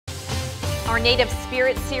Our Native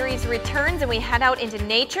Spirit series returns and we head out into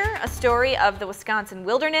nature, a story of the Wisconsin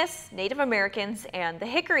wilderness, Native Americans, and the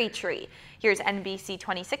hickory tree. Here's NBC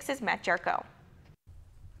 26's Matt Jarko.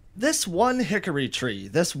 This one hickory tree,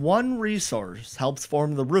 this one resource, helps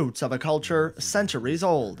form the roots of a culture centuries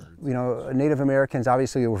old. You know, Native Americans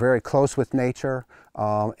obviously were very close with nature,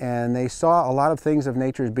 and they saw a lot of things of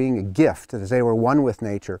nature as being a gift, as they were one with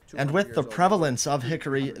nature. And with the prevalence of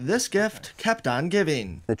hickory, this gift kept on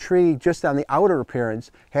giving. The tree, just on the outer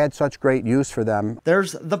appearance, had such great use for them.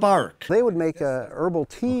 There's the bark. They would make a herbal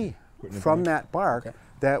tea from that bark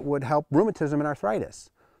that would help rheumatism and arthritis.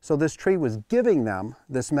 So this tree was giving them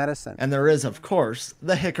this medicine. And there is, of course,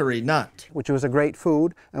 the hickory nut, which was a great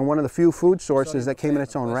food and one of the few food sources that came in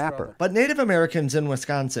its own wrapper. But Native Americans in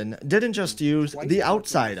Wisconsin didn't just use the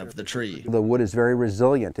outside of the tree. The wood is very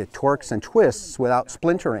resilient. It torques and twists without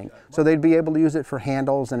splintering. So they'd be able to use it for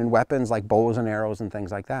handles and in weapons like bows and arrows and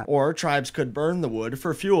things like that. Or tribes could burn the wood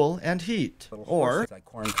for fuel and heat. Or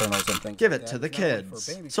give it to the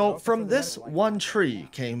kids. So from this one tree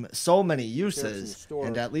came so many uses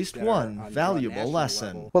and at least one valuable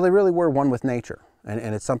lesson. Well, they really were one with nature,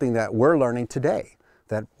 and it's something that we're learning today,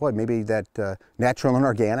 that maybe that natural and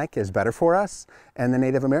organic is better for us, and the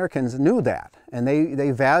Native Americans knew that, and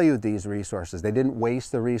they valued these resources. They didn't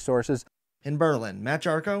waste the resources. In Berlin, Matt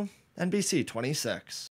Jarko, NBC 26.